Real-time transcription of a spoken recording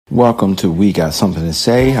Welcome to We Got Something to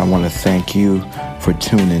Say. I want to thank you for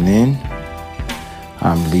tuning in.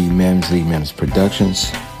 I'm Lee Mims, Lee Mims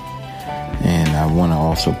Productions. And I want to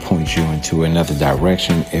also point you into another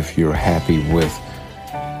direction if you're happy with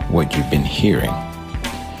what you've been hearing.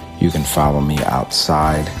 You can follow me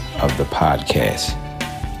outside of the podcast.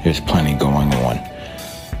 There's plenty going on.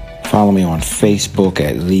 Follow me on Facebook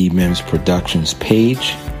at Lee Mims Productions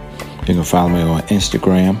page. You can follow me on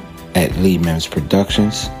Instagram at Lee Mims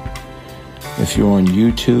Productions. If you're on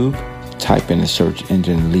YouTube, type in the search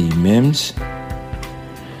engine Lee Mims.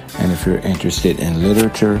 And if you're interested in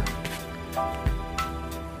literature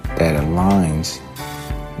that aligns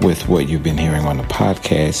with what you've been hearing on the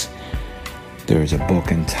podcast, there is a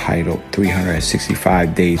book entitled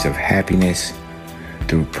 365 Days of Happiness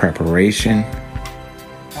Through Preparation,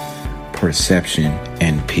 Perception,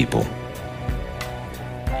 and People.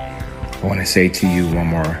 I want to say to you one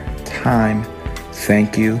more time,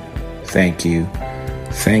 thank you. Thank you.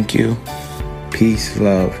 Thank you. Peace,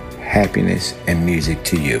 love, happiness, and music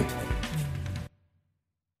to you.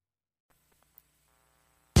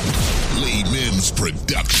 Lee Mims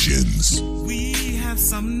Productions. We have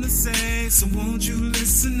something to say, so won't you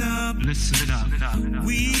listen up? Listen up.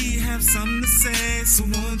 We have something to say, so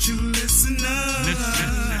won't you listen up?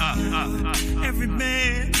 Listen up. Every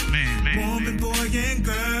man, woman, boy, and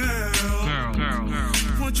girl.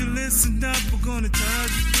 Won't you listen up? We're gonna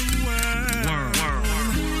touch the world.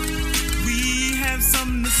 We have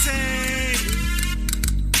something to say,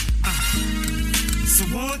 so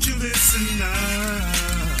won't you listen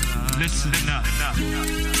up? Listen up.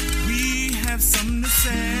 We have something to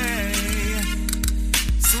say,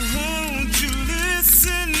 so won't you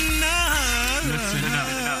listen up? Listen up.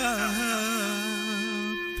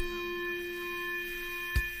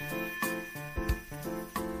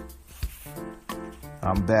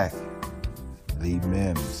 I'm back. Lee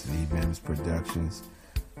Mims Productions.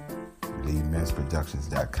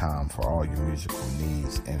 LeeMimsProductions.com for all your musical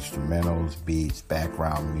needs, instrumentals, beats,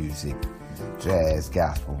 background music, jazz,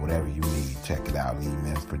 gospel, whatever you need. Check it out,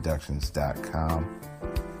 LeeMimsProductions.com.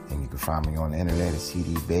 And you can find me on the internet at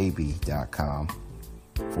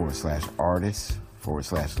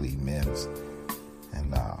cdbaby.com/artist/Lee Mims.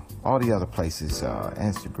 And all the other places,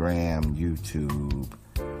 Instagram, YouTube,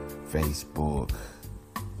 Facebook,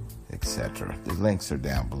 etc. The links are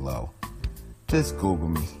down below. Just Google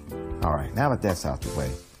me. All right, now that that's out the way,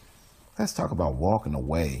 let's talk about walking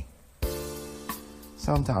away.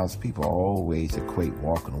 Sometimes people always equate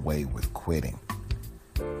walking away with quitting.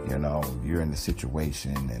 You know, you're in a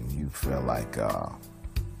situation and you feel like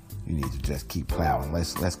you need to just keep plowing.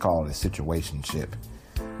 Let's call it a situationship.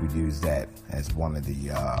 We use that as one of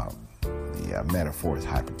the metaphors,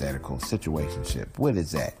 hypothetical situationship. What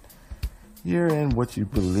is that? You're in what you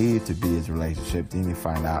believe to be a relationship, then you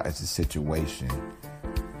find out it's a situation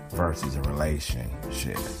versus a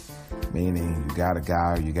relationship. Meaning you got a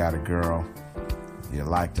guy or you got a girl, you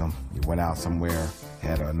liked them, you went out somewhere,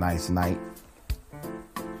 had a nice night,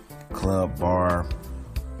 club, bar,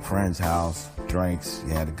 friend's house, drinks,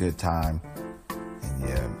 you had a good time, and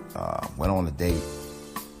you went on a date.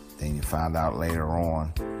 Then you find out later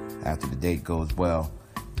on, after the date goes well,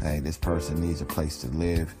 hey, this person needs a place to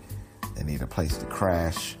live. They need a place to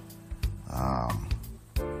crash,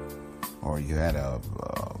 or you had a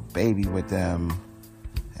baby with them,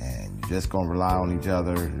 and you're just gonna rely on each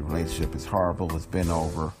other. The relationship is horrible. It's been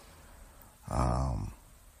over.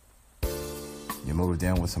 You moved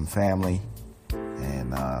in with some family,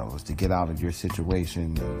 and it was to get out of your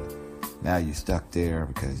situation, and now you're stuck there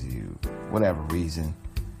because whatever reason,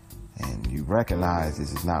 and you recognize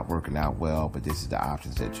this is not working out well, but this is the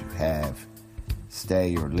options that you have.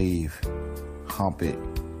 Stay or leave, hump it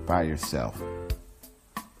by yourself,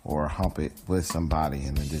 or hump it with somebody,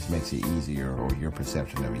 and it just makes it easier, or your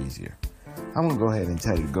perception of easier. I'm going to go ahead and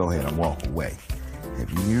tell you, go ahead and walk away.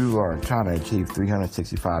 If you are trying to achieve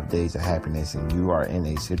 365 days of happiness and you are in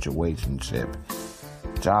a situationship,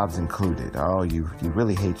 jobs included, you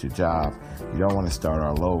really hate your job, you don't want to start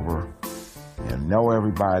all over, you know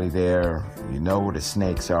everybody there, you know where the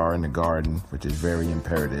snakes are in the garden, which is very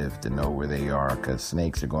imperative to know where they are, because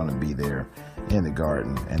snakes are going to be there in the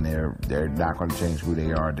garden, and they're not going to change who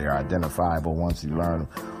they are. They're identifiable once you learn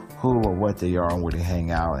who or what they are and where they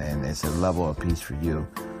hang out, and it's a level of peace for you.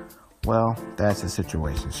 Well, that's a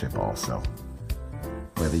situationship also.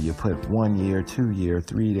 Whether you put 1 year, 2 years,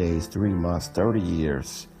 3 days, 3 months, 30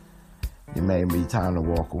 years, it may be time to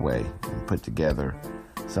walk away and put together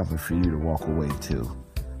something for you to walk away to.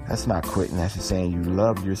 That's not quitting. That's just saying you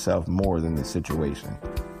love yourself more than the situation.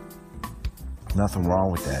 Nothing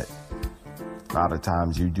wrong with that. A lot of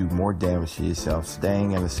times you do more damage to yourself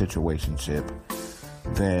staying in a situationship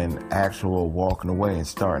than actual walking away and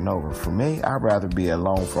starting over. For me, I'd rather be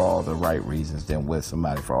alone for all the right reasons than with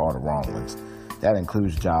somebody for all the wrong ones. That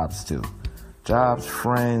includes jobs too. Jobs,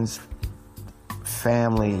 friends,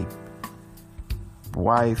 family,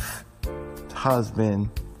 wife, husband,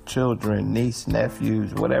 children, niece,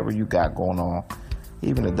 nephews, whatever you got going on.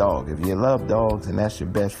 Even a dog. If you love dogs and that's your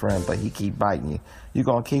best friend, but he keep biting you, you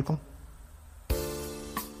gonna keep him?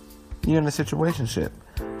 You're in a situationship.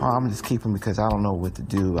 Oh, I'm just keep him because I don't know what to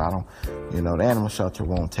do. The animal shelter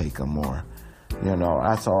won't take him, or,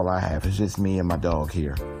 that's all I have. It's just me and my dog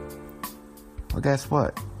here. Well, guess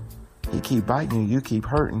what? He keep biting you, you keep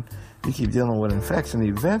hurting, you keep dealing with infection.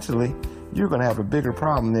 Eventually, you're gonna have a bigger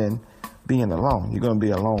problem than being alone. You're gonna be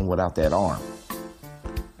alone without that arm.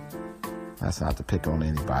 That's not to pick on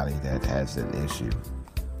anybody that has an issue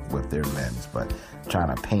with their limbs, but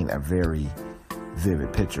trying to paint a very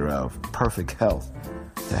vivid picture of perfect health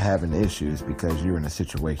to having issues because you're in a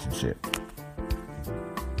situationship.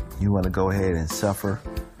 You want to go ahead and suffer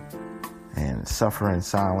in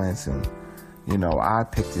silence and, I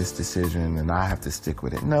picked this decision and I have to stick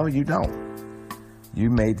with it. No, you don't. You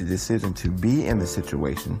made the decision to be in the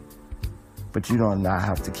situation, but you do not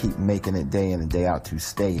have to keep making it day in and day out to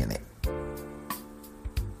stay in it.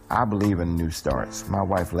 I believe in new starts. My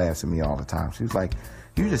wife laughs at me all the time. She's like,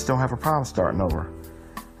 you just don't have a problem starting over.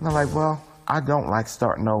 And I'm like, well, I don't like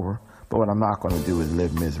starting over, but what I'm not going to do is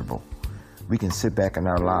live miserable. We can sit back in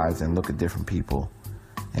our lives and look at different people,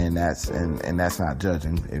 and that's not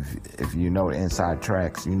judging. If you know the inside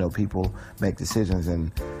tracks, people make decisions,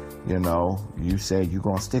 and you say you're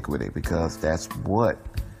going to stick with it because that's what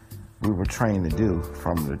we were trained to do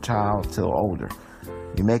from the child till older.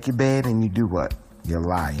 You make your bed and you do what? You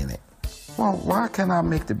lie in it. Well, why can't I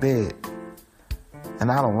make the bed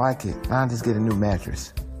and I don't like it? I just get a new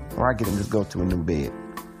mattress, or I just go to a new bed.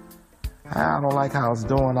 I don't like how it's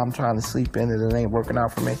doing. I'm trying to sleep in it. It ain't working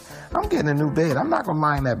out for me. I'm getting a new bed. I'm not gonna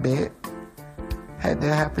lie in that bed. Had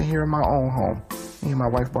that happen here in my own home. Me and my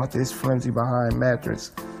wife bought this flimsy behind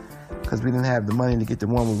mattress because we didn't have the money to get the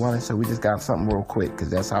one we wanted, so we just got something real quick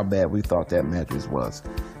because that's how bad we thought that mattress was.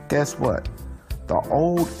 Guess what? The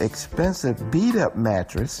old, expensive, beat-up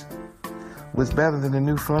mattress was better than the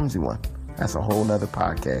new flimsy one. That's a whole nother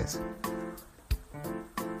podcast.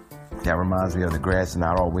 That reminds me of the grass is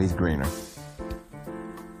not always greener.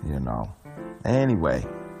 Anyway,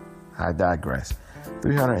 I digress.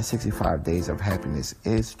 365 days of happiness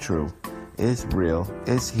is true, is real,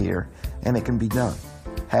 is here, and it can be done.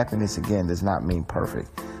 Happiness, again, does not mean perfect.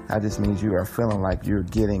 That just means you are feeling like you're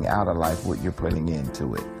getting out of life what you're putting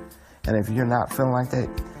into it. And if you're not feeling like that,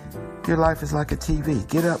 your life is like a TV.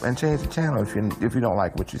 Get up and change the channel if you don't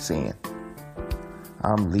like what you're seeing.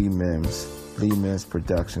 I'm Lee Mims,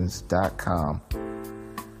 LeeMimsProductions.com,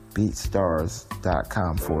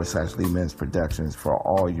 BeatStars.com/Lee Mims Productions for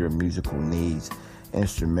all your musical needs,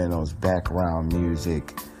 instrumentals, background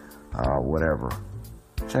music, whatever.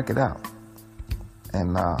 Check it out.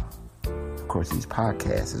 And, of course, these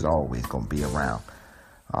podcasts is always going to be around.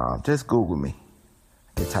 Just Google me.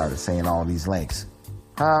 Get tired of saying all these links.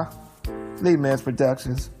 Lee Mims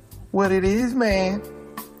Productions. What it is, man.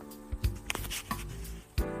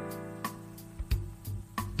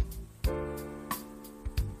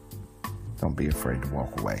 Don't be afraid to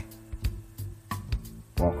walk away.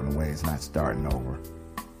 Walking away is not starting over.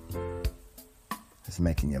 It's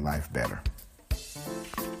making your life better.